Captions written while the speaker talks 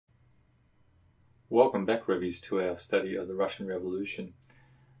Welcome back, Revies, to our study of the Russian Revolution.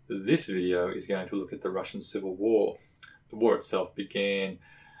 This video is going to look at the Russian Civil War. The war itself began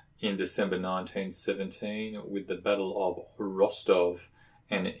in December 1917 with the Battle of Rostov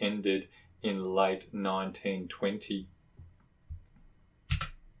and ended in late 1920.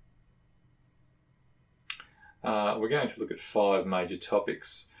 We're going to look at 5 major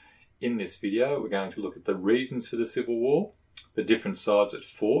topics. In this video, we're going to look at the reasons for the Civil War, the different sides that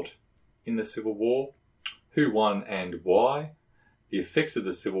fought in the Civil War, who won and why, the effects of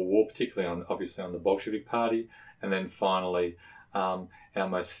the Civil War, particularly obviously on the Bolshevik Party, and then finally our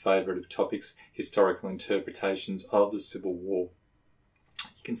most favourite of topics, historical interpretations of the Civil War.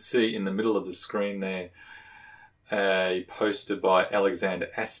 You can see in the middle of the screen there a poster by Alexander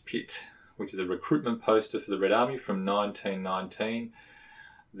Aspit, which is a recruitment poster for the Red Army from 1919.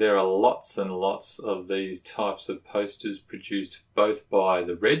 There are lots and lots of these types of posters produced both by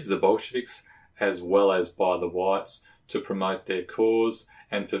the Reds, the Bolsheviks, as well as by the Whites to promote their cause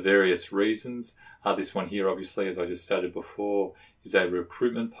and for various reasons. This one here, obviously, as I just stated before, is a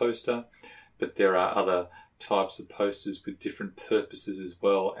recruitment poster, but there are other types of posters with different purposes as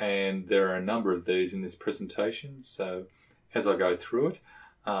well, and there are a number of these in this presentation. So as I go through it,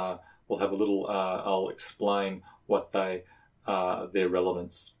 we'll have a little, I'll explain what their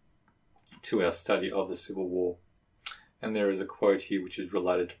relevance to our study of the Civil War. And there is a quote here which is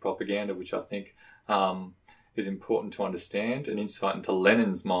related to propaganda, which I think is important to understand, an insight into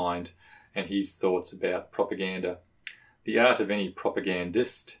Lenin's mind and his thoughts about propaganda. The art of any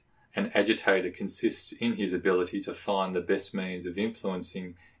propagandist and agitator consists in his ability to find the best means of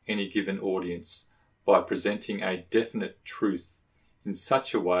influencing any given audience by presenting a definite truth in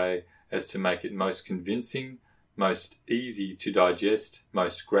such a way as to make it most convincing, most easy to digest,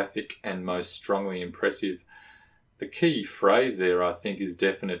 most graphic, and most strongly impressive. The key phrase there, I think, is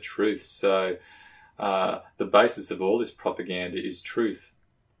definite truth. So the basis of all this propaganda is truth.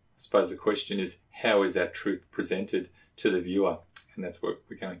 I suppose the question is, how is that truth presented to the viewer? And that's what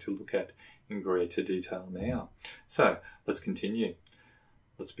we're going to look at in greater detail now. So let's continue.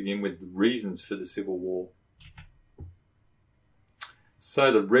 Let's begin with the reasons for the Civil War.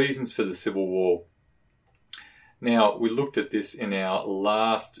 So the reasons for the Civil War. Now, we looked at this in our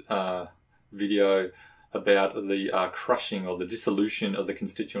last video about the crushing or the dissolution of the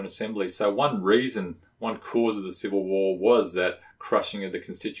Constituent Assembly. So one reason, one cause of the Civil War was that crushing of the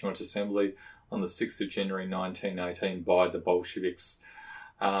Constituent Assembly on the 6th of January 1918 by the Bolsheviks.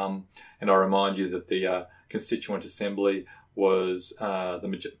 And I remind you that the Constituent Assembly was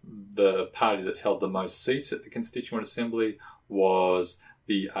the party that held the most seats at the Constituent Assembly was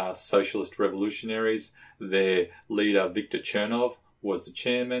the Socialist Revolutionaries. Their leader, Viktor Chernov, was the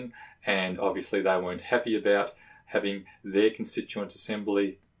chairman, and obviously they weren't happy about having their Constituent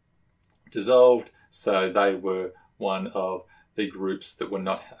Assembly dissolved, so they were one of the groups that were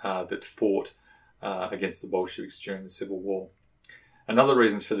not that fought against the Bolsheviks during the Civil War. Another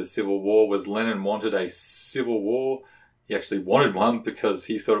reason for the Civil War was Lenin wanted a civil war. He actually wanted one because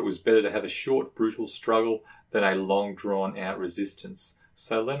he thought it was better to have a short, brutal struggle than a long, drawn-out resistance.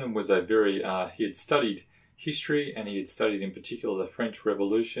 So Lenin was a very, he had studied history, and he had studied in particular the French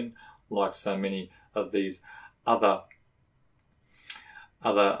Revolution, like so many of these other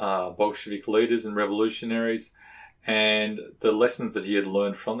Bolshevik leaders and revolutionaries. And the lessons that he had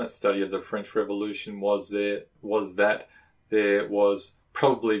learned from that study of the French Revolution was that there was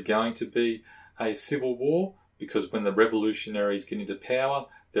probably going to be a civil war, because when the revolutionaries get into power,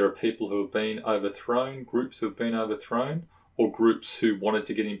 there are people who have been overthrown, groups who have been overthrown, or groups who wanted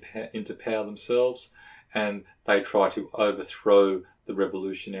to get into power themselves, and they try to overthrow the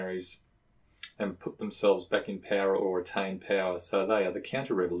revolutionaries and put themselves back in power or attain power. So they are the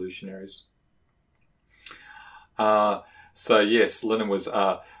counter-revolutionaries. So yes, Lenin was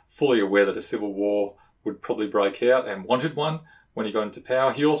fully aware that a civil war would probably break out and wanted one when he got into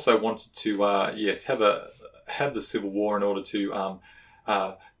power. He also wanted to, have the civil war in order to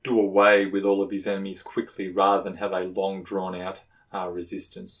do away with all of his enemies quickly, rather than have a long, drawn-out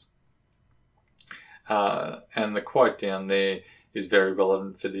resistance. And the quote down there is very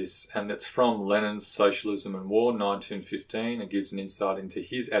relevant for this, and it's from Lenin's Socialism and War, 1915. It gives an insight into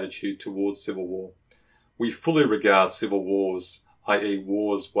his attitude towards civil war. We fully regard civil wars, i.e.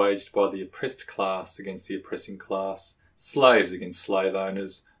 wars waged by the oppressed class against the oppressing class, slaves against slave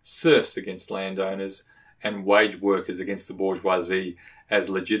owners, serfs against landowners, and wage workers against the bourgeoisie, as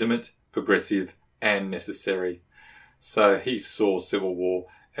legitimate, progressive, and necessary. So he saw civil war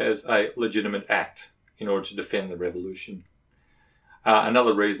as a legitimate act in order to defend the revolution.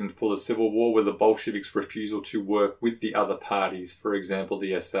 Another reason for the Civil War were the Bolsheviks' refusal to work with the other parties, for example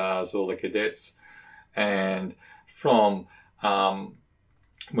the SRs or the Cadets. And from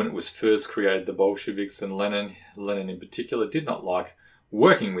when it was first created, the Bolsheviks and Lenin in particular, did not like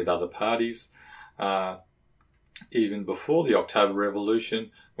working with other parties. Even before the October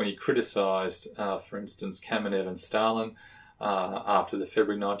Revolution, when he criticised, for instance, Kamenev and Stalin after the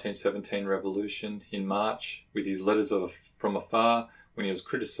February 1917 revolution in March, with his letters from afar, when he was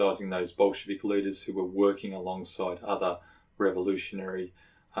criticising those Bolshevik leaders who were working alongside other revolutionary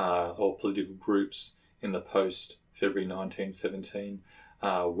or political groups in the post-February 1917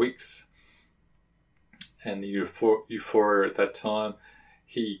 weeks and the euphoria at that time,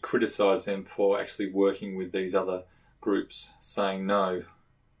 he criticised them for actually working with these other groups, saying, no,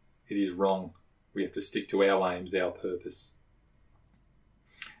 it is wrong. We have to stick to our aims, our purpose.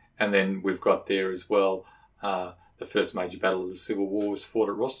 And then we've got there as well, the first major battle of the Civil War was fought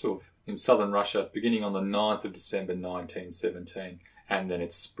at Rostov in southern Russia, beginning on the 9th of December 1917, and then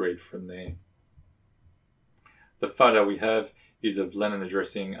it's spread from there. The photo we have is of Lenin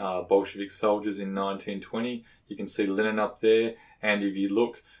addressing Bolshevik soldiers in 1920. You can see Lenin up there, and if you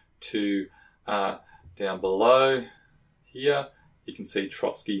look to down below here, you can see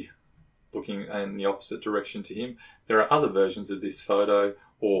Trotsky looking in the opposite direction to him. There are other versions of this photo,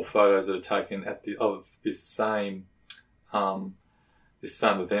 or photos that are taken of this same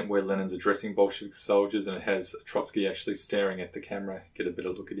event where Lenin's addressing Bolshevik soldiers, and it has Trotsky actually staring at the camera. Get a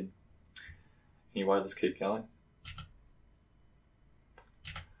better look at him. Anyway, let's keep going.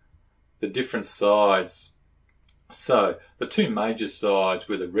 The different sides. So the two major sides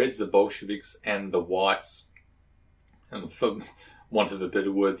were the Reds, the Bolsheviks, and the Whites, and for want of a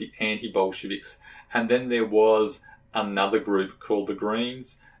better word, the anti-Bolsheviks. And then there was another group called the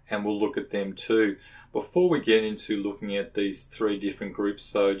Greens, and we'll look at them too. Before we get into looking at these three different groups,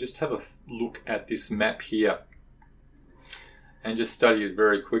 so just have a look at this map here and just study it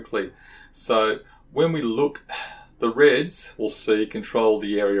very quickly. So when we look, the Reds, we'll see, control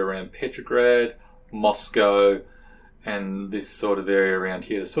the area around Petrograd, Moscow, and this sort of area around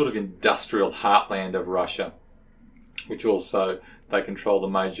here, the sort of industrial heartland of Russia, which also they control the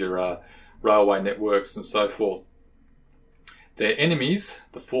major railway networks and so forth. Their enemies,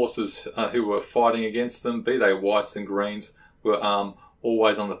 the forces who were fighting against them, be they Whites and Greens, were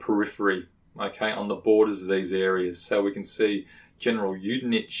always on the periphery, okay, on the borders of these areas. So we can see General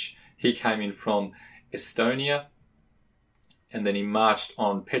Yudenich, he came in from Estonia, and then he marched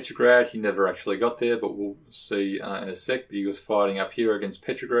on Petrograd. He never actually got there, but we'll see in a sec. But he was fighting up here against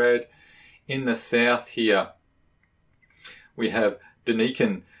Petrograd. In the south here, we have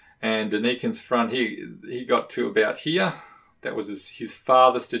Denikin, and Denikin's front, he got to about here. That was his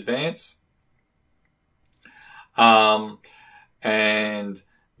farthest advance. And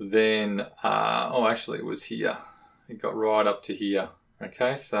then, actually it was here. It got right up to here.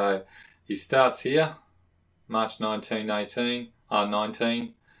 Okay, so he starts here, March 19.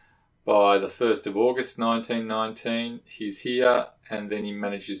 By the 1st of August 1919, he's here, and then he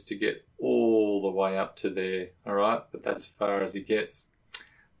manages to get all the way up to there. All right, but that's as far as he gets.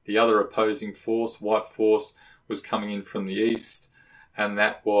 The other opposing force, White force, was coming in from the east, and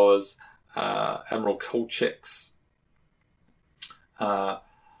that was Admiral Kolchak's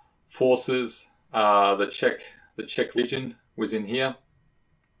forces. The Czech Legion was in here,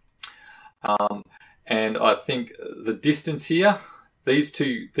 and I think the distance here, these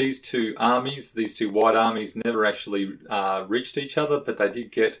two armies, these two white armies, never actually reached each other, but they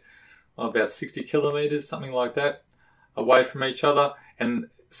did get about 60 kilometers, something like that, away from each other, and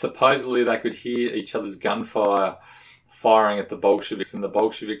supposedly they could hear each other's gunfire firing at the Bolsheviks, and the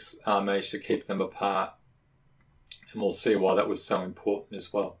Bolsheviks managed to keep them apart. And we'll see why that was so important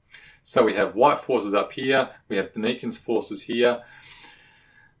as well. So we have White forces up here, we have Denikin's forces here,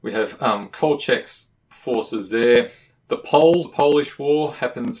 we have Kolchak's forces there. The Polish War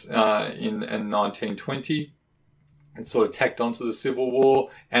happens in 1920. It's sort of tacked onto the Civil War.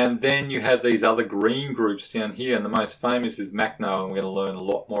 And then you have these other green groups down here, and the most famous is Makhno, and we're going to learn a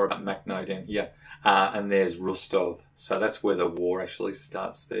lot more about Makhno down here. And there's Rostov. So that's where the war actually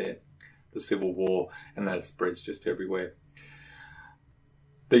starts there, the Civil War, and then it spreads just everywhere.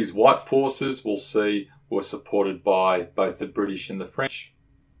 These white forces, we'll see, were supported by both the British and the French.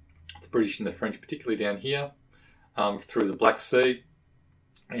 The British and the French, particularly down here, through the Black Sea,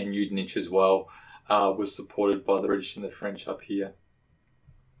 and Yudenich as well, was supported by the British and the French up here.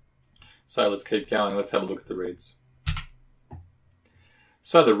 So let's keep going. Let's have a look at the Reds.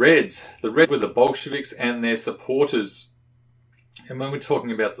 So the Reds were the Bolsheviks and their supporters. And when we're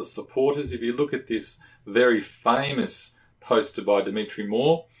talking about the supporters, if you look at this very famous poster by Dmitry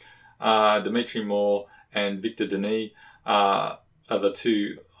Moore and Victor Denis are the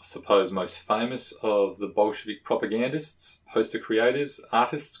two, I suppose, most famous of the Bolshevik propagandists, poster creators,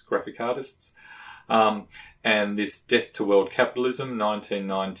 artists, graphic artists. And this Death to World Capitalism,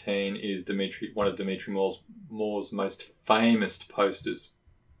 1919, is one of Dmitry Moore's most famous posters.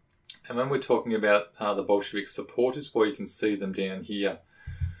 And when we're talking about the Bolshevik supporters, well, you can see them down here.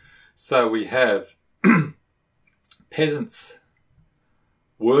 So we have peasants,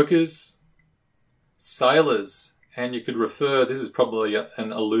 workers, sailors, and you could refer, this is probably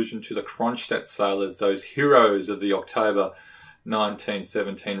an allusion to the Kronstadt sailors, those heroes of the October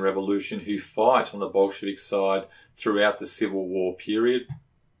 1917 revolution who fight on the Bolshevik side throughout the Civil War period.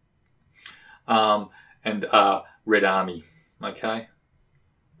 And Red Army, okay?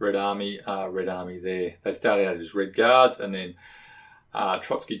 Red Army there. They started out as Red Guards, and then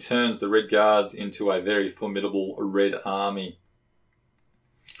Trotsky turns the Red Guards into a very formidable Red Army.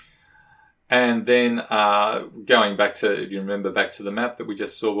 And then going back to, if you remember, back to the map that we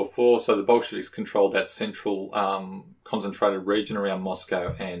just saw before, so the Bolsheviks controlled that central concentrated region around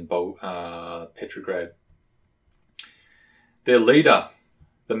Moscow and Petrograd. Their leader,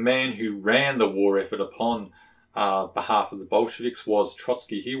 the man who ran the war effort upon behalf of the Bolsheviks, was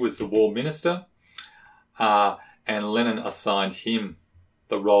Trotsky. He was the war minister, and Lenin assigned him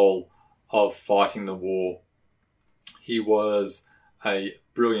the role of fighting the war. He was a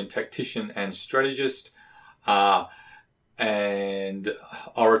brilliant tactician and strategist, and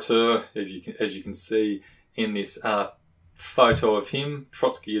orator, as you can see in this photo of him,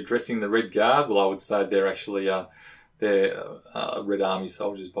 Trotsky addressing the Red Guard. Well, I would say they're actually Red Army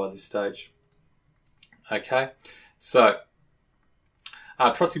soldiers by this stage. Okay, so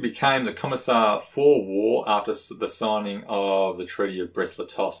Trotsky became the Commissar for War after the signing of the Treaty of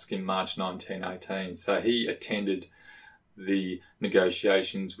Brest-Litovsk in March 1918. So he attended the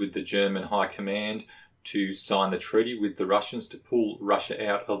negotiations with the German High Command to sign the treaty with the Russians to pull Russia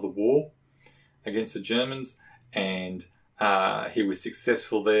out of the war against the Germans, and he was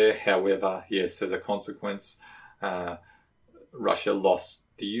successful there. However, yes, as a consequence, Russia lost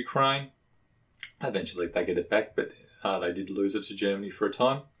the Ukraine. Eventually they get it back, but they did lose it to Germany for a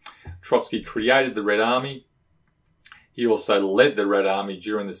time. Trotsky created the Red Army. He also led the Red Army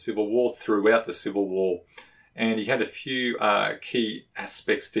during the Civil War, throughout the Civil War. And he had a few key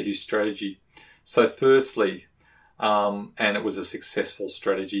aspects to his strategy. So firstly, and it was a successful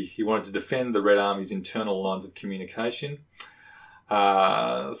strategy, he wanted to defend the Red Army's internal lines of communication.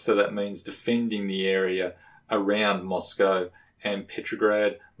 So that means defending the area around Moscow and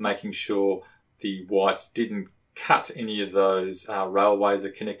Petrograd, making sure the Whites didn't cut any of those railways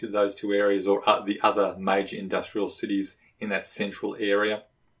that connected those two areas, or the other major industrial cities in that central area.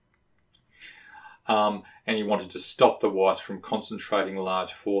 And he wanted to stop the Whites from concentrating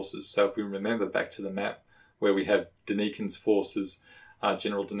large forces. So if we remember back to the map where we have Denikin's forces,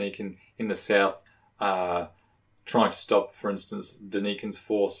 General Denikin in the south, trying to stop, for instance, Denikin's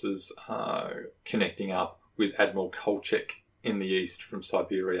forces connecting up with Admiral Kolchak in the east from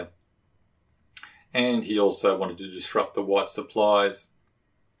Siberia. And he also wanted to disrupt the White supplies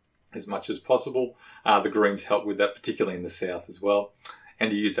as much as possible. The Greens helped with that, particularly in the south as well.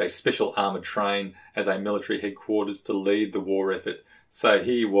 And he used a special armoured train as a military headquarters to lead the war effort. So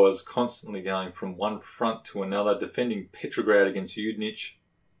he was constantly going from one front to another, defending Petrograd against Yudnich,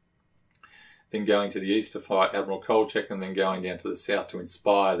 then going to the east to fight Admiral Kolchak, and then going down to the south to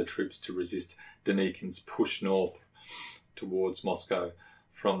inspire the troops to resist Denikin's push north towards Moscow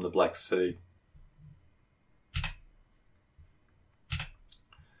from the Black Sea.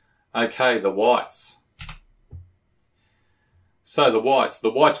 Okay, the Whites. So the Whites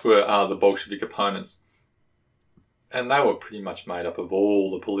were the Bolshevik opponents, and they were pretty much made up of all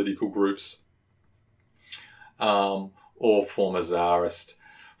the political groups, or former Tsarist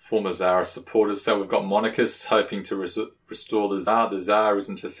supporters. So we've got monarchists hoping to restore the Tsar. The Tsar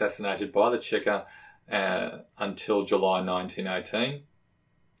isn't assassinated by the Cheka until July 1918.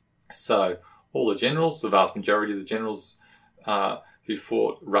 So all the generals, the vast majority of the generals who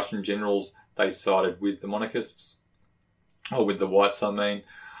fought, Russian generals, they sided with the monarchists. Or with the Whites, I mean.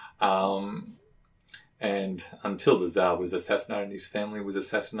 And until the Tsar was assassinated, his family was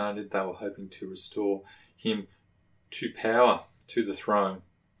assassinated, they were hoping to restore him to power, to the throne.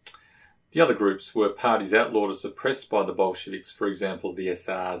 The other groups were parties outlawed or suppressed by the Bolsheviks, for example, the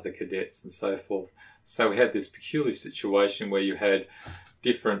SRs, the cadets, and so forth. So we had this peculiar situation where you had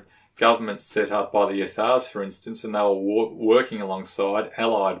different governments set up by the SRs, for instance, and they were working alongside,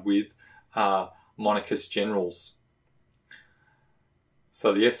 allied with monarchist generals.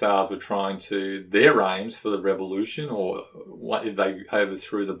 So the SRs were trying to, their aims for the revolution, or if they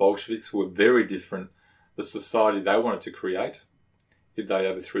overthrew the Bolsheviks, were very different. The society they wanted to create if they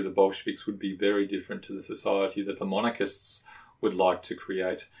overthrew the Bolsheviks, would be very different to the society that the monarchists would like to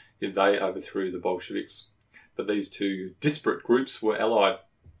create if they overthrew the Bolsheviks. But these two disparate groups were allied,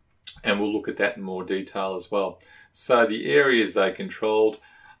 and we'll look at that in more detail as well. So the areas they controlled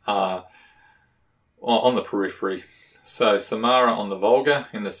are on the periphery. So Samara on the Volga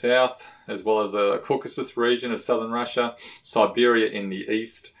in the south, as well as the Caucasus region of southern Russia, Siberia in the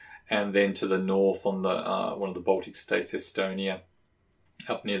east, and then to the north on the one of the Baltic states, Estonia,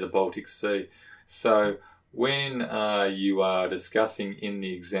 up near the Baltic Sea. So when you are discussing in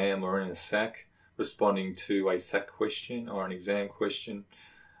the exam or in a SAC, responding to a SAC question or an exam question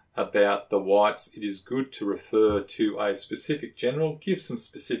about the whites, it is good to refer to a specific general, give some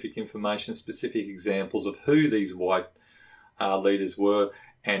specific information, specific examples of who these white leaders were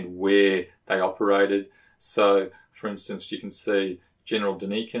and where they operated. So, for instance, you can see General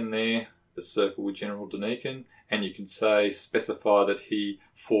Denikin there, the circle with General Denikin, and you can specify that he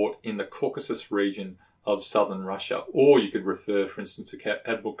fought in the Caucasus region of southern Russia. Or you could refer, for instance, to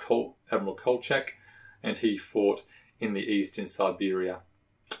Admiral Kolchak, and he fought in the east in Siberia.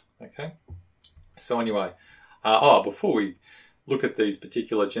 Okay, so anyway, before we look at these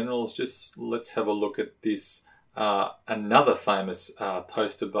particular generals, just let's have a look at this another famous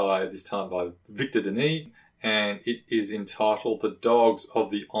poster this time by Victor Denis, and it is entitled "The Dogs of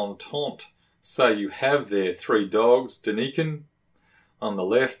the Entente." So you have there three dogs: Denikin on the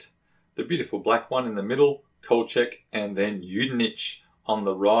left, the beautiful black one in the middle, Kolchak, and then Yudenich on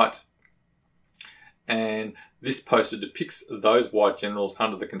the right. And this poster depicts those white generals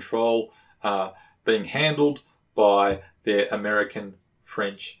under the control being handled by their American,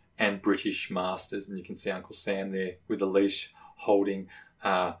 French and British masters. And you can see Uncle Sam there with a leash holding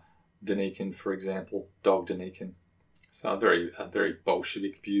Denikin, for example, dog Denikin. So a very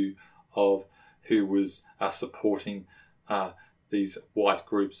Bolshevik view of who was supporting these white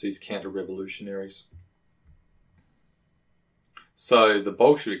groups, these counter-revolutionaries. So the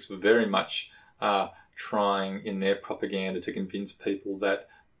Bolsheviks were very much trying in their propaganda to convince people that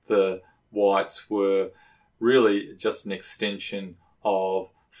the whites were really just an extension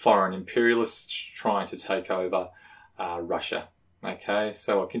of foreign imperialists trying to take over Russia. Okay,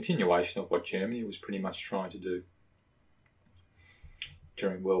 so a continuation of what Germany was pretty much trying to do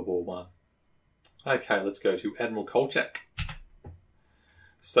during World War I. Okay, let's go to Admiral Kolchak.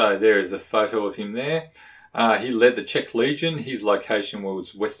 So there is a photo of him there. He led the Czech Legion. His location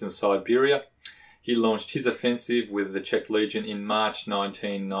was Western Siberia. He launched his offensive with the Czech Legion in March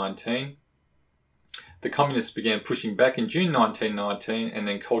 1919. The Communists began pushing back in June 1919, and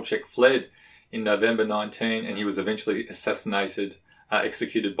then Kolchak fled in November 19, and he was eventually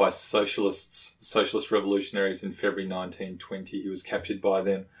executed by socialist revolutionaries in February 1920. He was captured by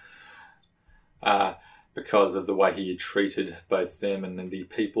them because of the way he had treated both them and the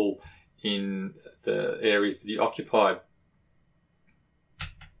people in the areas that he occupied.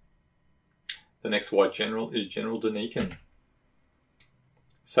 The next white general is General Denikin.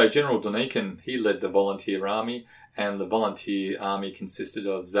 So General Denikin, he led the volunteer army, and the volunteer army consisted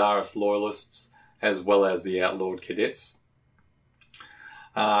of Tsarist loyalists as well as the outlawed cadets.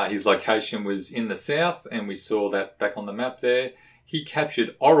 His location was in the south, and we saw that back on the map there. He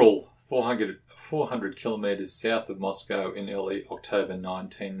captured Orel, 400 kilometres south of Moscow in early October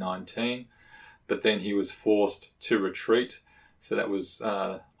 1919, but then he was forced to retreat. So that was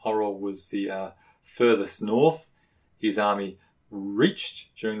Orel was the furthest north his army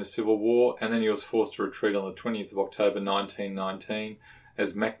reached during the Civil War, and then he was forced to retreat on the 20th of October 1919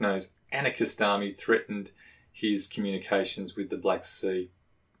 as Makhno's anarchist army threatened his communications with the Black Sea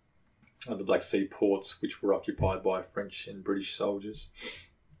ports, which were occupied by French and British soldiers.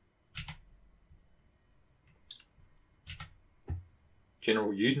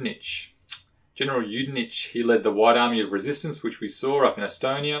 General Yudenich. General Yudenich, he led the White Army of Resistance, which we saw up in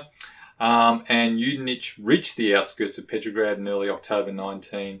Estonia. And Yudenich reached the outskirts of Petrograd in early October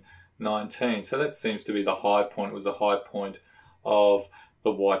 1919. So that seems to be the high point. It was a high point of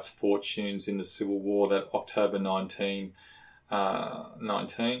the Whites' fortunes in the Civil War, that October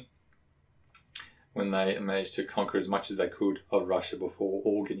 1919, when they managed to conquer as much as they could of Russia before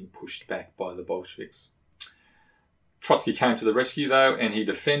all getting pushed back by the Bolsheviks. Trotsky came to the rescue, though, and he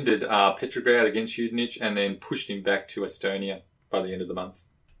defended Petrograd against Yudenich and then pushed him back to Estonia by the end of the month.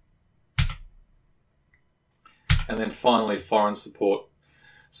 And then finally, foreign support.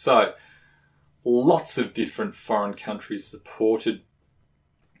 So, lots of different foreign countries supported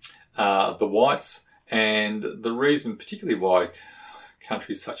the whites, and the reason particularly why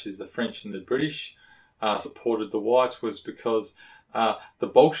countries such as the French and the British supported the whites was because the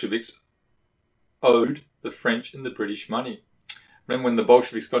Bolsheviks owed the French and the British money. Then when the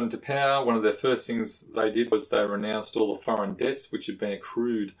Bolsheviks got into power, one of their first things they did was they renounced all the foreign debts which had been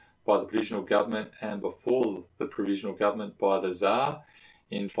accrued by the provisional government and before the provisional government by the Tsar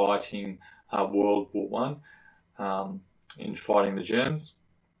in fighting World War I, in fighting the Germans.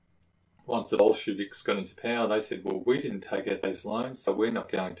 Once the Bolsheviks got into power, they said, well, we didn't take out those loans, so we're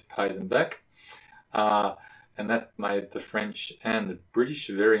not going to pay them back. And that made the French and the British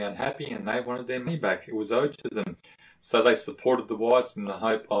very unhappy, and they wanted their money back. It was owed to them. So they supported the whites in the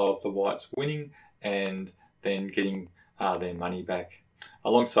hope of the whites winning and then getting their money back.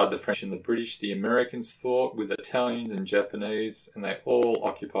 Alongside the French and the British, the Americans fought with Italians and Japanese, and they all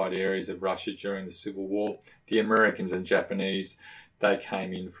occupied areas of Russia during the Civil War. The Americans and Japanese, they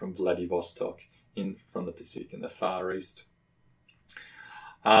came in from Vladivostok, in from the Pacific and the Far East.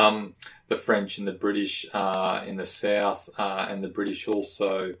 The French and the British in the south, and the British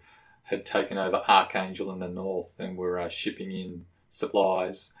also had taken over Archangel in the north and were shipping in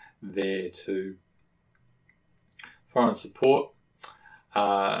supplies there too. Foreign support.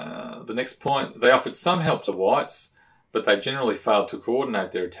 The next point, they offered some help to whites, but they generally failed to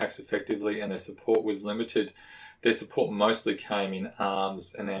coordinate their attacks effectively, and their support was limited. Their support mostly came in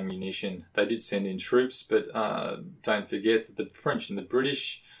arms and ammunition. They did send in troops, but don't forget that the French and the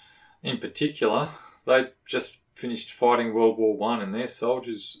British, in particular, they just finished fighting World War I, and their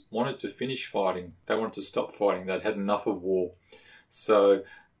soldiers wanted to finish fighting. They wanted to stop fighting. They'd had enough of war. So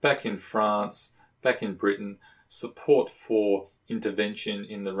back in France, back in Britain, support for intervention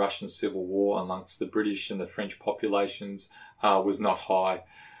in the Russian Civil War amongst the British and the French populations was not high.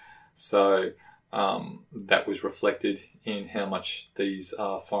 So that was reflected in how much these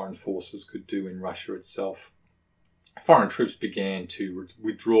foreign forces could do in Russia itself. Foreign troops began to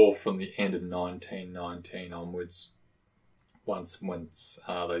withdraw from the end of 1919 onwards, once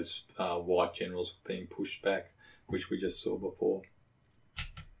those white generals were being pushed back, which we just saw before.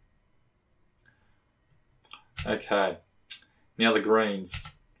 Okay, now the Greens.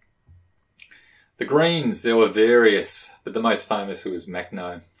 The Greens, there were various, but the most famous was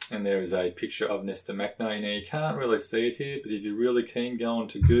Macknac. And there is a picture of Nestor Macknac. Now you can't really see it here, but if you're really keen, go on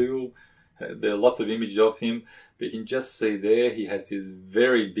to Google. There are lots of images of him, but you can just see there he has his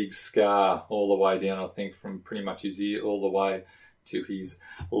very big scar all the way down, I think from pretty much his ear all the way to his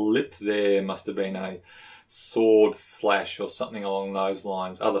lip there. Must have been a sword slash or something along those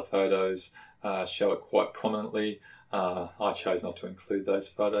lines. Other photos show it quite prominently. I chose not to include those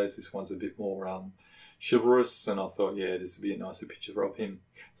photos. This one's a bit more chivalrous, and I thought, yeah, this would be a nicer picture of him.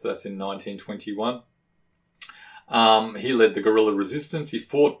 So that's in 1921. He led the guerrilla resistance. He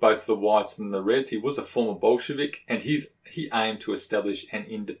fought both the whites and the reds. He was a former Bolshevik, and he aimed to establish an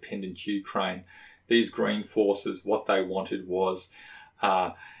independent Ukraine. These green forces, what they wanted was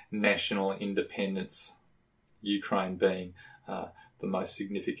national independence, Ukraine being the most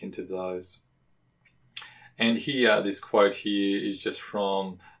significant of those. And here, this quote here is just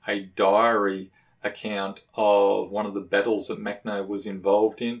from a diary account of one of the battles that Macknac was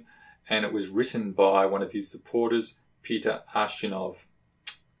involved in, and it was written by one of his supporters, Peter Arshinov,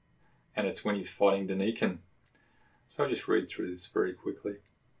 and it's when he's fighting Denikin. So I'll just read through this very quickly.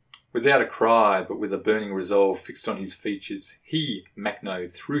 Without a cry, but with a burning resolve fixed on his features, he,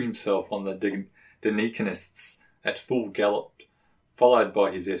 Macknac, threw himself on the Denikinists at full gallop, followed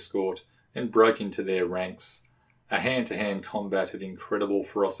by his escort, and broke into their ranks. A hand-to-hand combat of incredible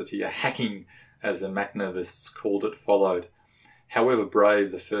ferocity, a hacking, as the Macknacists called it, followed. However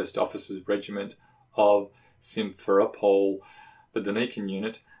brave the 1st Officers' Regiment of Simferopol, the Denikin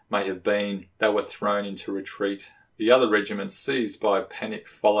unit, may have been, they were thrown into retreat. The other regiments, seized by panic,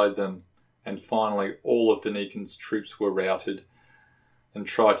 followed them, and finally all of Denikin's troops were routed and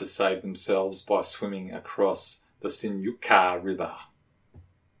tried to save themselves by swimming across the Sinyuka River.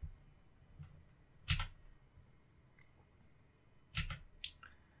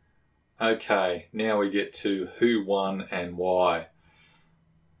 Okay, now we get to who won and why.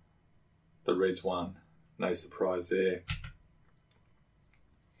 The Reds won. No surprise there.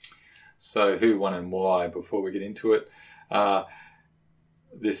 So who won and why, before we get into it.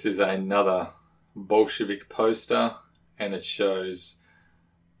 This is another Bolshevik poster, and it shows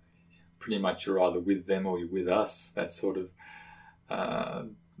pretty much you're either with them or you're with us. That sort of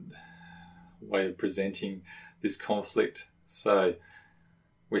way of presenting this conflict. So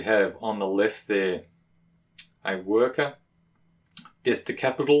we have on the left there a worker, death to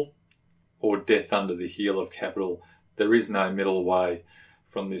capital, or death under the heel of capital. There is no middle way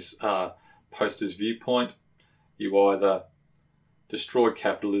from this poster's viewpoint. You either destroy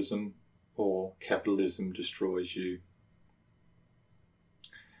capitalism or capitalism destroys you.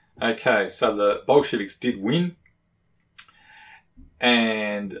 Okay, so the Bolsheviks did win,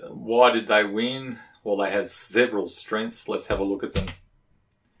 And why did they win? Well, they had several strengths. Let's have a look at them.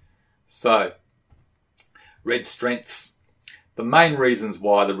 So, Red strengths. The main reasons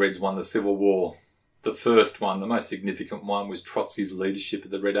why the Reds won the Civil War. The first one, the most significant one, was Trotsky's leadership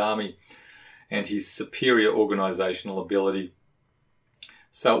of the Red Army and his superior organisational ability.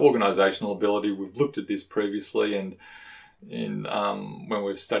 So organisational ability, we've looked at this previously, and when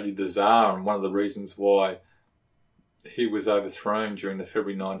we've studied the Tsar, and one of the reasons why he was overthrown during the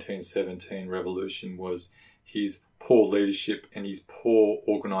February 1917 revolution was his poor leadership and his poor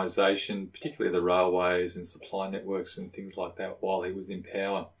organisation, particularly the railways and supply networks and things like that, while he was in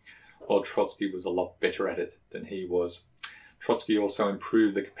power, while Trotsky was a lot better at it than he was. Trotsky also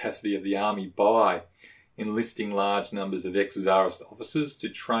improved the capacity of the army by enlisting large numbers of ex-Tsarist officers to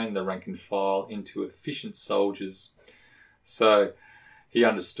train the rank and file into efficient soldiers. So he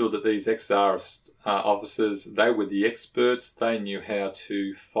understood that these ex-Tsarist officers, they were the experts, they knew how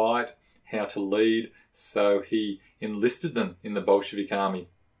to fight, how to lead, so he enlisted them in the Bolshevik army.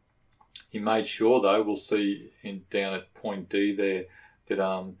 He made sure, though, we'll see down at point D there,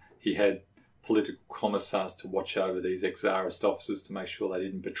 that he had political commissars to watch over these ex-Tsarist officers to make sure they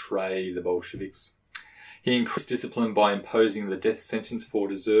didn't betray the Bolsheviks. He increased discipline by imposing the death sentence for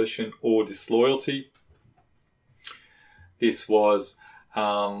desertion or disloyalty. This was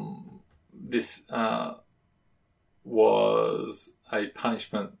a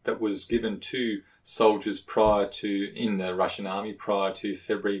punishment that was given to soldiers in the Russian army prior to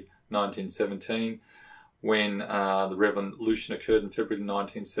February 1917. When the revolution occurred in February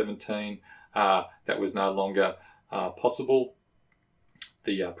 1917, that was no longer possible.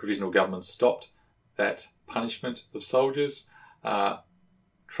 The provisional government stopped that punishment of soldiers.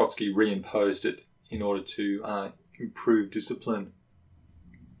 Trotsky reimposed it in order to improve discipline.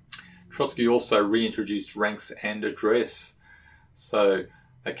 Trotsky also reintroduced ranks and address. So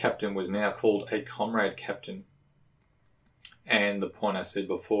a captain was now called a comrade captain. And the point I said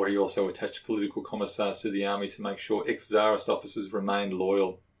before, he also attached political commissars to the army to make sure ex-Tsarist officers remained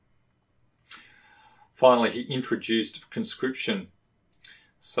loyal. Finally, he introduced conscription.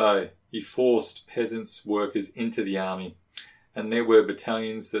 So he forced peasants, workers into the army. And there were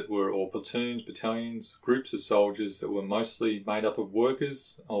battalions or platoons, battalions, groups of soldiers that were mostly made up of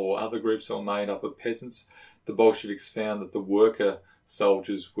workers, or other groups that were made up of peasants. The Bolsheviks found that the worker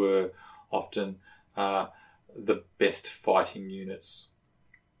soldiers were often the best fighting units.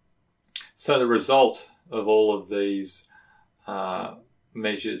 So the result of all of these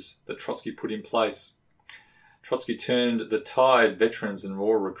measures that Trotsky put in place, Trotsky turned the tired veterans and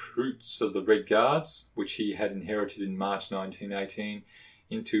raw recruits of the Red Guards, which he had inherited in March 1918,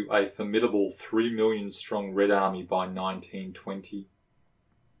 into a formidable 3 million strong Red Army by 1920.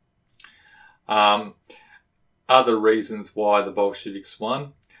 Other reasons why the Bolsheviks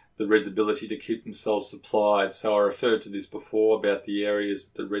won: the Reds' ability to keep themselves supplied. So I referred to this before about the areas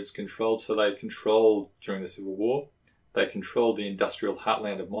that the Reds controlled. So they controlled, during the Civil War, they controlled the industrial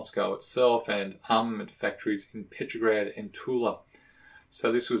heartland of Moscow itself and armament factories in Petrograd and Tula. So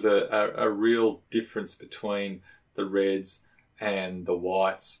this was a real difference between the Reds and the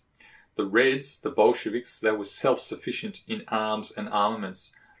Whites. The Reds, the Bolsheviks, they were self-sufficient in arms and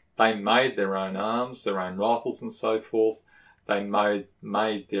armaments. They made their own arms, their own rifles and so forth. They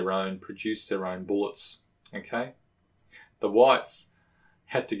produced their own bullets. Okay? The Whites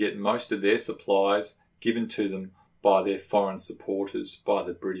had to get most of their supplies given to them by their foreign supporters, by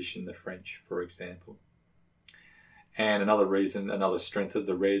the British and the French, for example. And another strength of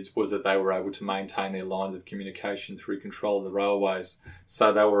the Reds was that they were able to maintain their lines of communication through control of the railways.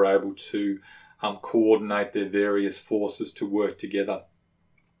 So they were able to coordinate their various forces to work together.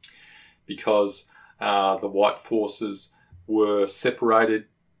 Because the White forces were separated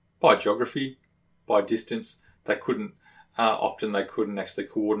by geography, by distance, they couldn't actually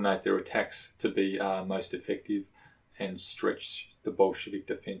coordinate their attacks to be most effective and stretch the Bolshevik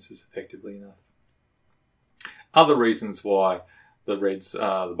defences effectively enough. Other reasons why the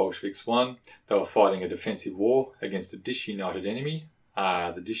Bolsheviks won: they were fighting a defensive war against a disunited enemy.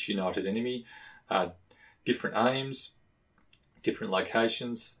 The disunited enemy, different aims, different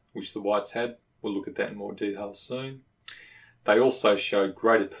locations, which the Whites had. We'll look at that in more detail soon. They also showed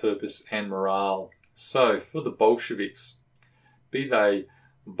greater purpose and morale. So for the Bolsheviks, be they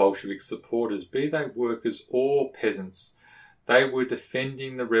Bolshevik supporters, be they workers or peasants, they were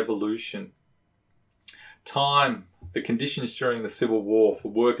defending the revolution. The conditions during the Civil War for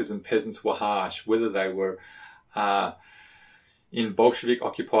workers and peasants were harsh, whether they were in Bolshevik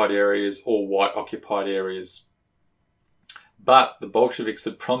occupied areas or white occupied areas. But the Bolsheviks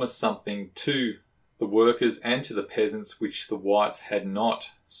had promised something to the workers and to the peasants, which the whites had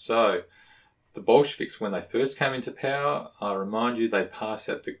not. So the Bolsheviks, when they first came into power, I remind you, they passed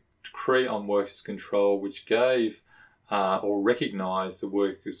out the Decree on Workers' Control, which gave or recognised the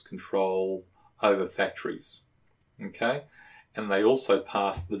workers' control over factories. Okay, and they also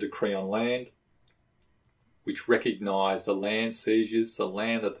passed the Decree on Land, which recognised the land seizures, the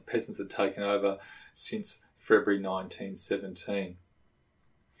land that the peasants had taken over since February 1917.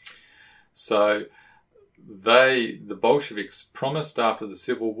 So the Bolsheviks promised after the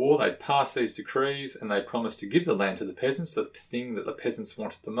Civil War, they'd pass these decrees and they promised to give the land to the peasants, the thing that the peasants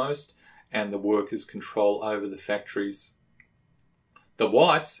wanted the most, and the workers' control over the factories. The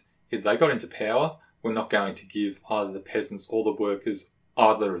whites, if they got into power, were not going to give either the peasants or the workers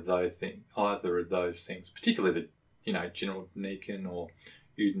either of those things, particularly General Denikin or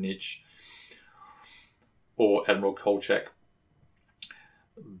Udenich or Admiral Kolchak.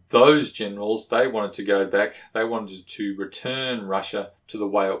 Those generals, they wanted to go back, they wanted to return Russia to the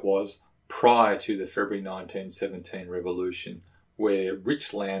way it was prior to the February 1917 revolution, where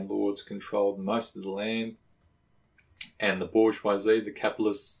rich landlords controlled most of the land and the bourgeoisie, the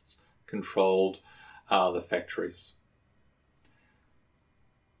capitalists, controlled the factories.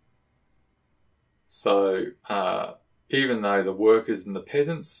 So even though the workers and the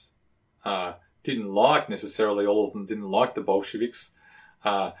peasants didn't like, necessarily all of them didn't like the Bolsheviks,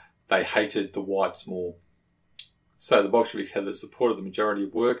 they hated the whites more. So the Bolsheviks had the support of the majority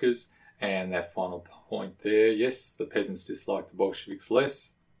of workers, and that final point there, yes, the peasants disliked the Bolsheviks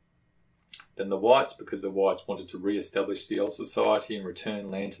less than the whites, because the whites wanted to re-establish the old society and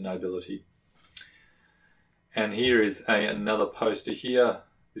return land to nobility. And here is another poster here,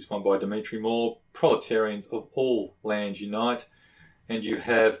 this one by Dmitry Moore, Proletarians of All Lands Unite. And you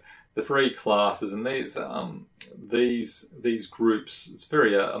have the three classes, and these groups, it's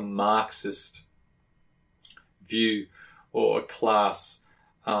very a Marxist view or a class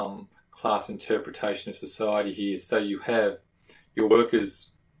interpretation of society here. So you have your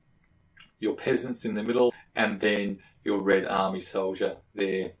workers, your peasants in the middle, and then your Red Army soldier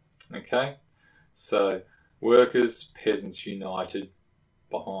there. Okay, so workers, peasants united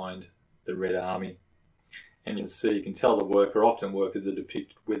behind the Red Army. And you can tell the worker, often workers are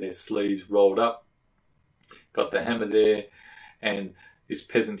depicted with their sleeves rolled up, got the hammer there, and this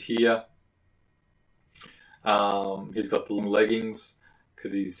peasant here, he's got the long leggings,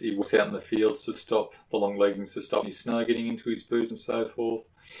 because he walks out in the fields to stop the long leggings, to stop any snow getting into his boots and so forth.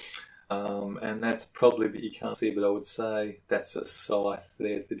 And that's probably, but you can't see, but I would say that's a scythe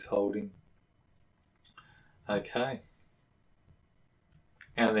there that it's holding. Okay.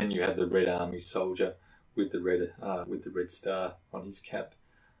 And then you have the Red Army soldier with the red star on his cap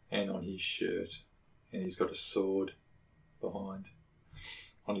and on his shirt, and he's got a sword behind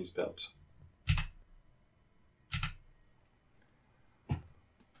on his belt.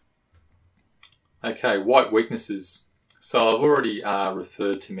 Okay, white weaknesses. So I've already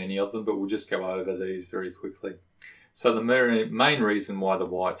referred to many of them, but we'll just go over these very quickly. So the main reason why the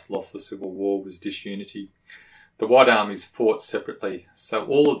whites lost the Civil War was disunity. The white armies fought separately. So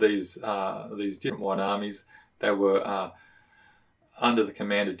all of these different white armies, they were under the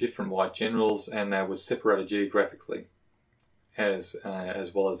command of different white generals, and they were separated geographically, as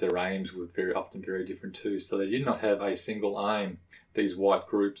well as their aims were often very different too. So they did not have a single aim, these white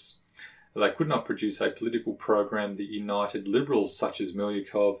groups. They could not produce a political program that united liberals such as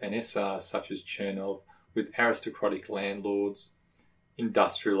Milyukov and SRs such as Chernov with aristocratic landlords,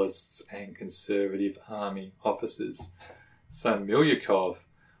 industrialists and conservative army officers. So Milyukov,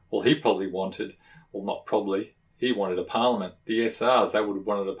 well, he probably wanted, well, not probably, he wanted a parliament. The SRs, they would have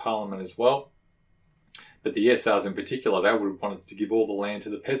wanted a parliament as well. But the SRs in particular, they would have wanted to give all the land to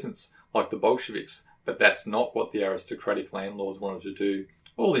the peasants, like the Bolsheviks. But that's not what the aristocratic landlords wanted to do,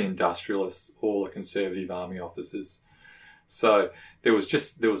 all the industrialists, all the conservative army officers. So there was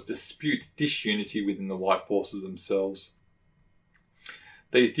disunity within the white forces themselves.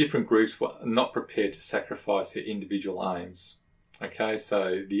 These different groups were not prepared to sacrifice their individual aims. Okay,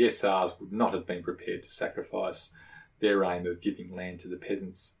 so the SRs would not have been prepared to sacrifice their aim of giving land to the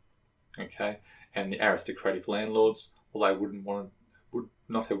peasants. Okay, and the aristocratic landlords, well, they would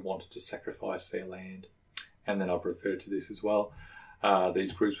not have wanted to sacrifice their land. And then I've referred to this as well.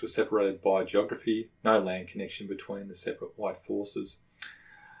 These groups were separated by geography, no land connection between the separate white forces.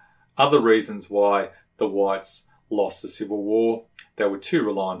 Other reasons why the whites lost the Civil War: they were too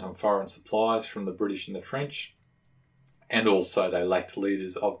reliant on foreign supplies from the British and the French, and also they lacked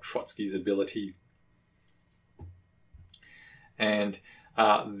leaders of Trotsky's ability. And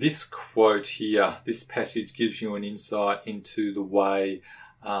this quote here, this passage gives you an insight into the way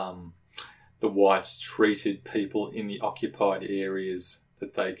the whites treated people in the occupied areas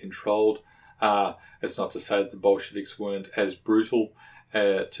that they controlled. It's not to say that the Bolsheviks weren't as brutal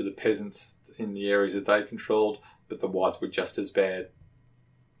to the peasants in the areas that they controlled, but the whites were just as bad.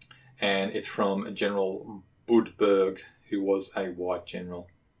 And it's from General Budberg, who was a white general.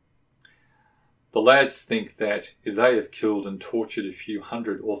 The lads think that if they have killed and tortured a few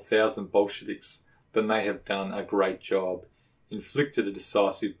hundred or thousand Bolsheviks, then they have done a great job, inflicted a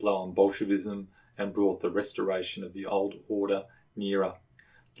decisive blow on Bolshevism, and brought the restoration of the old order nearer.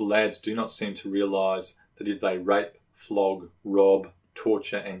 The lads do not seem to realise that if they rape, flog, rob,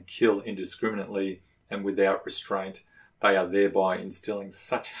 torture and kill indiscriminately and without restraint, they are thereby instilling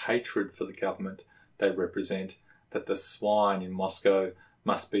such hatred for the government they represent that the swine in Moscow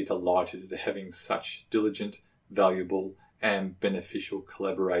must be delighted at having such diligent, valuable and beneficial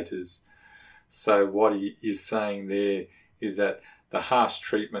collaborators. So what he is saying there is that the harsh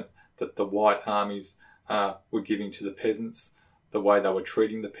treatment that the white armies were giving to the peasants, the way they were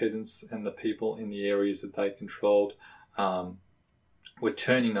treating the peasants and the people in the areas that they controlled, were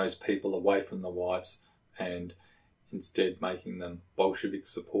turning those people away from the whites and instead making them Bolshevik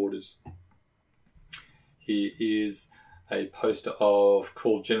supporters. Here is a poster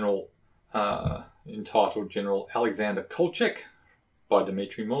entitled General Alexander Kolchak by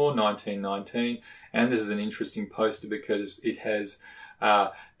Dmitry Moore, 1919. And this is an interesting poster because it has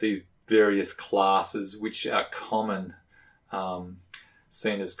these various classes which are common,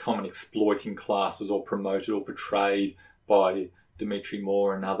 seen as common exploiting classes or promoted or portrayed by Dmitry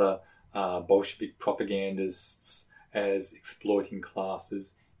Moore and other Bolshevik propagandists as exploiting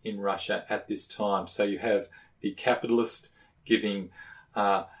classes in Russia at this time. So you have the capitalist giving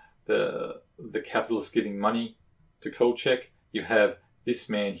the capitalist giving money to Kolchak. You have this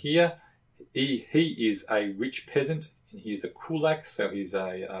man here. He is a rich peasant and he's a kulak. So he's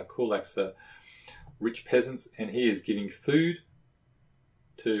a kulak's a rich peasants, and he is giving food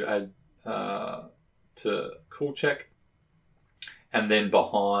to Kolchak. And then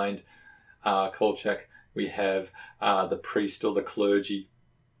behind Kolchak we have the priest or the clergy,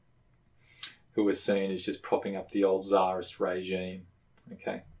 who was seen as just propping up the old Tsarist regime.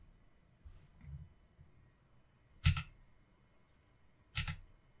 Okay.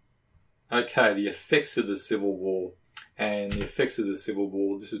 Okay, the effects of the Civil War. And the effects of the Civil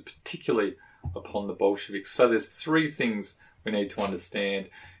War, this is particularly upon the Bolsheviks. So there's three things we need to understand.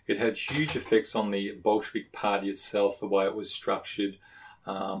 It had huge effects on the Bolshevik Party itself, the way it was structured,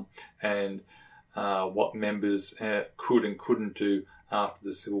 and what members could and couldn't do after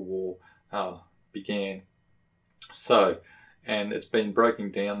the Civil War began. So, and it's been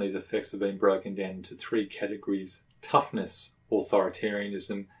broken down, these effects have been broken down into three categories: toughness,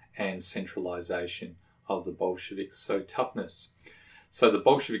 authoritarianism, and centralization of the Bolsheviks. So toughness. So the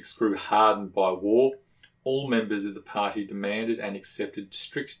Bolsheviks grew hardened by war. All members of the party demanded and accepted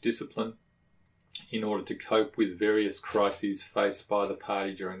strict discipline in order to cope with various crises faced by the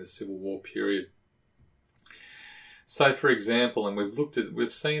party during the Civil War period. So, for example, and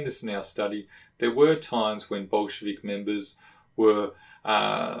we've seen this in our study, there were times when Bolshevik members were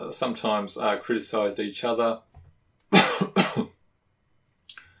sometimes criticised each other,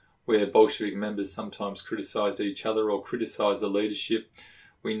 where Bolshevik members sometimes criticised each other or criticised the leadership.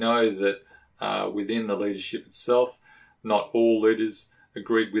 We know that within the leadership itself, not all leaders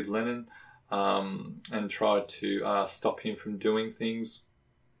agreed with Lenin and tried to stop him from doing things.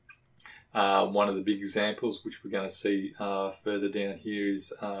 One of the big examples, which we're going to see further down here,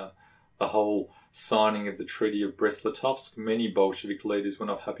 is the whole signing of the Treaty of Brest-Litovsk. Many Bolshevik leaders were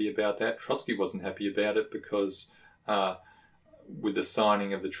not happy about that. Trotsky wasn't happy about it because with the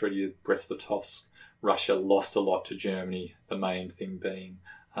signing of the Treaty of Brest-Litovsk, Russia lost a lot to Germany, the main thing being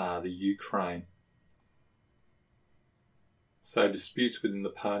the Ukraine. So disputes within the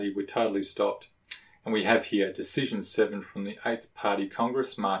party were totally stopped. And we have here Decision 7 from the 8th Party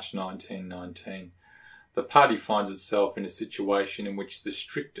Congress, March 1919. The party finds itself in a situation in which the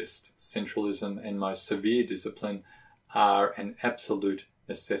strictest centralism and most severe discipline are an absolute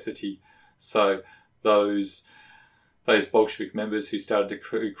necessity. So those Bolshevik members who started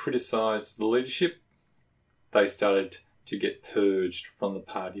to criticise the leadership, they started to get purged from the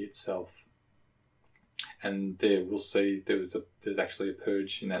party itself. And there we'll see there's actually a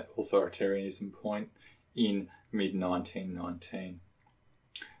purge in that authoritarianism point in mid-1919.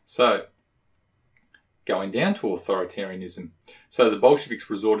 So, going down to authoritarianism. So the Bolsheviks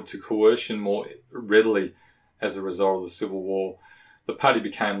resorted to coercion more readily as a result of the Civil War. The party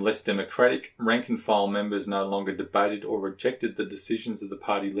became less democratic. Rank and file members no longer debated or rejected the decisions of the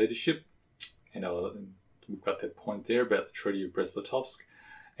party leadership. And we've got that point there about the Treaty of Brest-Litovsk.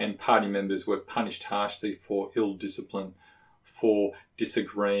 and party members were punished harshly for ill discipline, for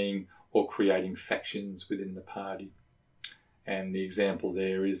disagreeing or creating factions within the party. And the example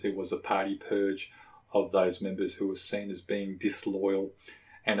there was a party purge of those members who were seen as being disloyal,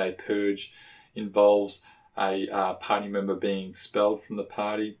 and a purge involves a party member being expelled from the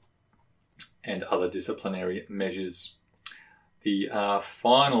party and other disciplinary measures. The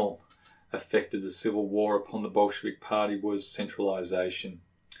final effect of the Civil War upon the Bolshevik Party was centralisation.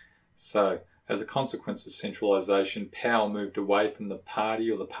 So, as a consequence of centralisation, power moved away from the party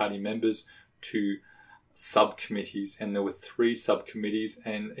or the party members to subcommittees, and there were 3 subcommittees,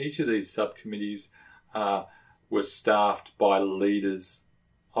 and each of these subcommittees were staffed by leaders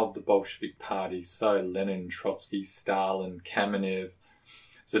of the Bolshevik Party. So Lenin, Trotsky, Stalin, Kamenev,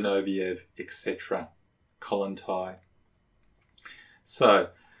 Zinoviev, etc., Kollontai. So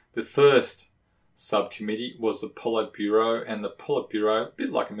the first subcommittee was the Politburo, and the Politburo, a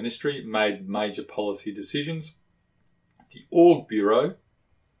bit like a ministry, made major policy decisions. The Orgbureau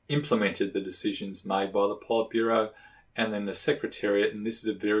implemented the decisions made by the Politburo, and then the Secretariat, and this is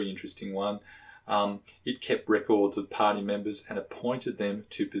a very interesting one, it kept records of party members and appointed them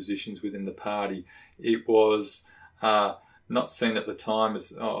to positions within the party. It was not seen at the time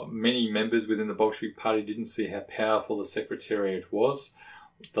as many members within the Bolshevik Party didn't see how powerful the Secretariat was.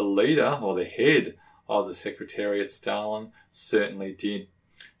 The leader, or the head of the Secretariat, Stalin, certainly did.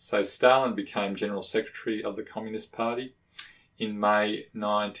 So Stalin became General Secretary of the Communist Party in May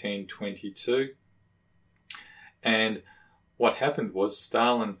 1922. And what happened was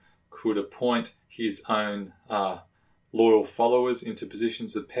Stalin could appoint his own loyal followers into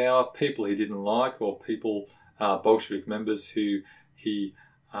positions of power, people he didn't like, or people, Bolshevik members who he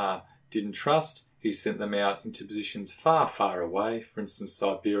didn't trust. He sent them out into positions far, far away, for instance,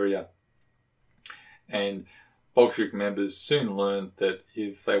 Siberia. And Bolshevik members soon learned that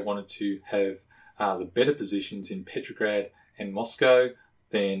if they wanted to have the better positions in Petrograd and Moscow,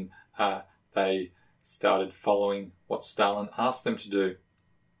 then they started following what Stalin asked them to do.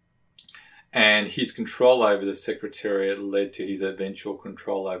 And his control over the Secretariat led to his eventual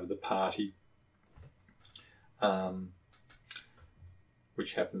control over the party,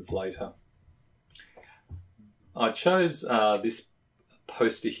 which happens later. I chose this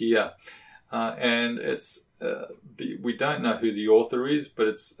poster here, and it's we don't know who the author is, but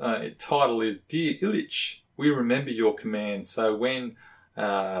its title is "Dear Ilyich, we remember your command." So when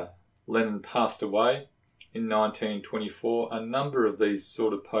Lenin passed away in 1924, a number of these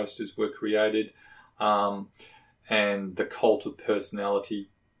sort of posters were created, and the cult of personality,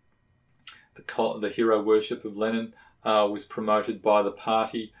 the hero worship of Lenin, was promoted by the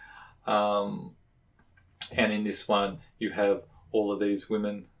party. And in this one, you have all of these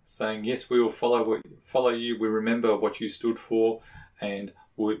women saying, yes, we will follow you. We remember what you stood for, and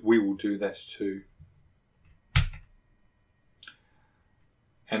we will do that too.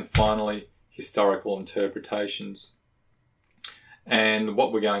 And finally, historical interpretations. And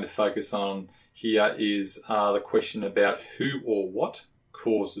what we're going to focus on here is the question about who or what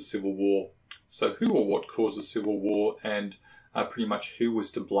caused the Civil War. So who or what caused the Civil War, and pretty much who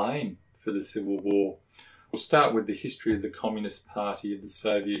was to blame for the Civil War. We'll start with the history of the Communist Party of the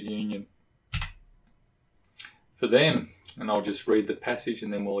Soviet Union. For them, and I'll just read the passage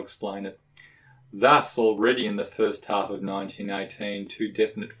and then we'll explain it. Thus, already in the first half of 1918, 2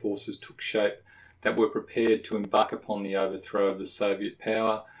 definite forces took shape that were prepared to embark upon the overthrow of the Soviet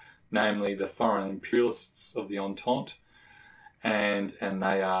power, namely the foreign imperialists of the Entente, and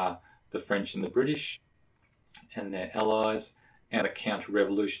they are the French and the British and their allies, and the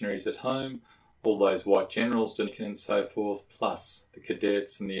counter-revolutionaries at home, all those white generals, Duncan and so forth, plus the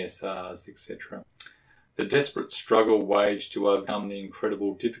cadets and the SRs, etc. The desperate struggle waged to overcome the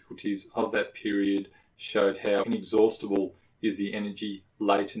incredible difficulties of that period showed how inexhaustible is the energy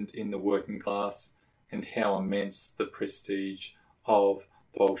latent in the working class, and how immense the prestige of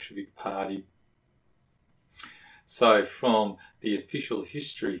the Bolshevik Party. So from the official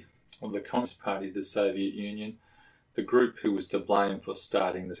history of the Communist Party of the Soviet Union, the group who was to blame for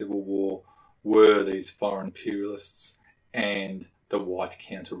starting the Civil War were these foreign imperialists and the white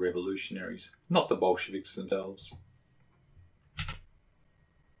counter-revolutionaries, not the Bolsheviks themselves.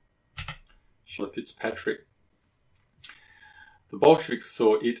 Sheila Fitzpatrick. The Bolsheviks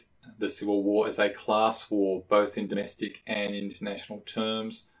saw the Civil War, as a class war, both in domestic and international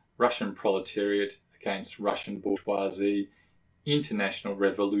terms. Russian proletariat against Russian bourgeoisie, international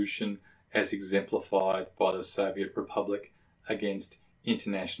revolution as exemplified by the Soviet Republic against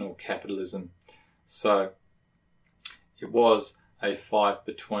international capitalism. So it was a fight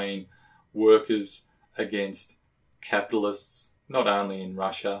between workers against capitalists, not only in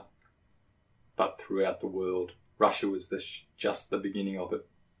Russia, but throughout the world. Russia was just the beginning of it.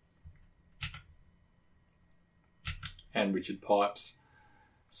 And Richard Pipes.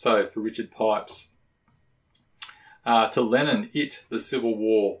 So for Richard Pipes, to Lenin, the Civil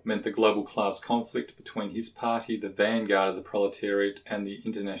War, meant the global class conflict between his party, the vanguard of the proletariat, and the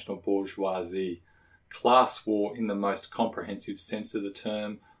international bourgeoisie. Class war in the most comprehensive sense of the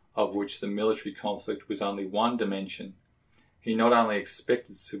term, of which the military conflict was only one dimension. He not only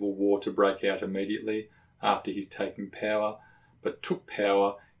expected civil war to break out immediately after his taking power, but took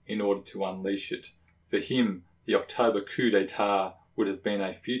power in order to unleash it. For him, the October coup d'etat would have been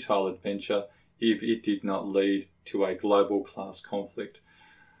a futile adventure if it did not lead to a global class conflict.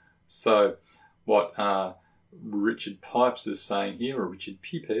 So what Richard Pipes is saying here, or Richard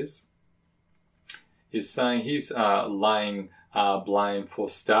Pipes, is saying he's laying blame for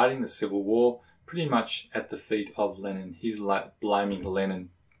starting the Civil War pretty much at the feet of Lenin. He's blaming Lenin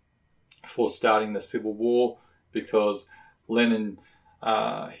for starting the Civil War because Lenin,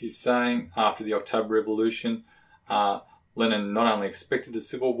 he's saying, after the October Revolution, Lenin not only expected a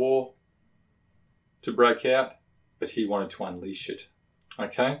civil war to break out, but he wanted to unleash it.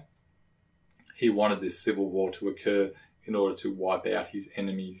 Okay? He wanted this civil war to occur in order to wipe out his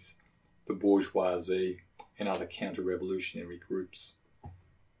enemies, the bourgeoisie and other counter-revolutionary groups.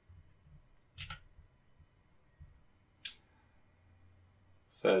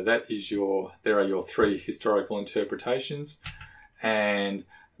 So there are your three historical interpretations, and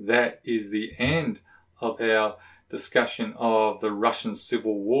that is the end of our discussion of the Russian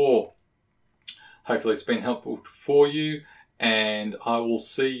Civil War. Hopefully it's been helpful for you, and I will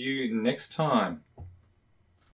see you next time.